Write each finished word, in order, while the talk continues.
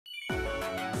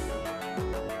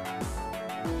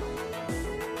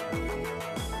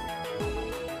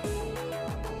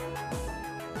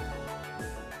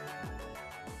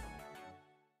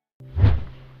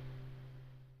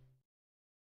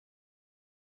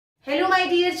Hello my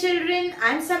dear children, I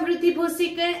am Samruddhi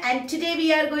Bhosikar and today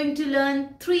we are going to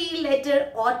learn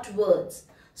 3-letter OT words.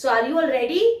 So are you all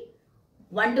ready?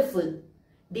 Wonderful.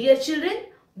 Dear children,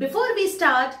 before we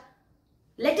start,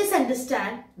 let us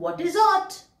understand what is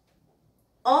OT.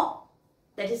 O,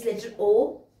 that is letter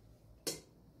O, T.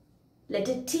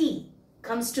 Letter T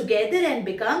comes together and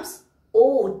becomes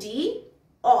O-T,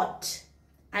 OT.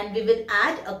 And we will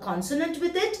add a consonant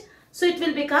with it, so it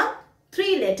will become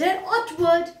 3-letter OT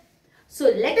word. So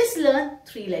let us learn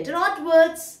 3-letter OT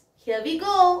words. Here we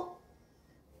go.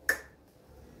 K,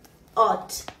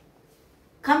 OT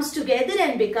comes together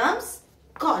and becomes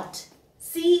cot.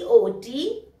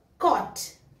 C-O-T,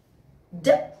 cot.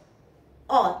 D,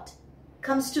 OT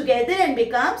comes together and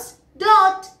becomes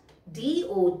dot.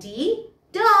 D-O-T,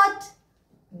 dot.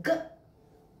 G,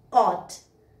 OT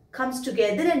comes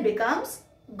together and becomes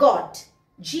got.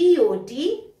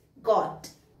 G-O-T, got.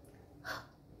 H,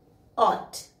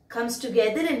 OT comes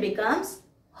together and becomes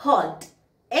hot.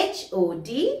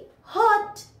 H-O-T,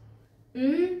 hot.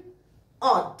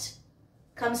 Ot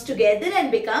comes together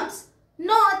and becomes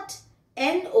not.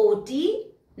 N-O-T,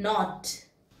 not.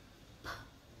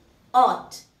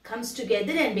 Ot comes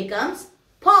together and becomes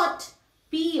pot.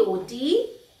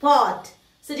 P-O-T, pot.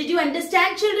 So did you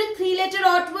understand, children, 3-letter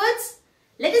OT words?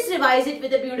 Let us revise it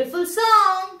with a beautiful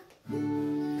song.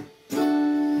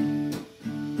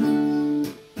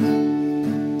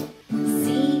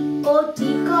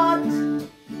 C-O-T, cot.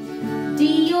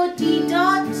 D-O-T,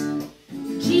 dot.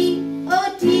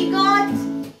 G-O-T, got.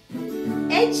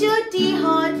 H-O-T,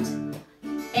 hot.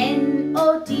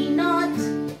 N-O-T, not.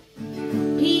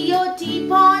 P-O-T,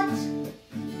 pot.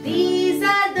 These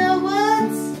are the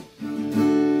words,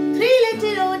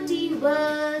 3-letter OT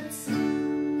words.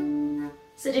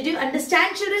 So did you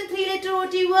understand, children, 3-letter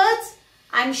OT words?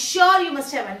 I'm sure you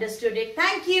must have understood it.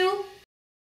 Thank you.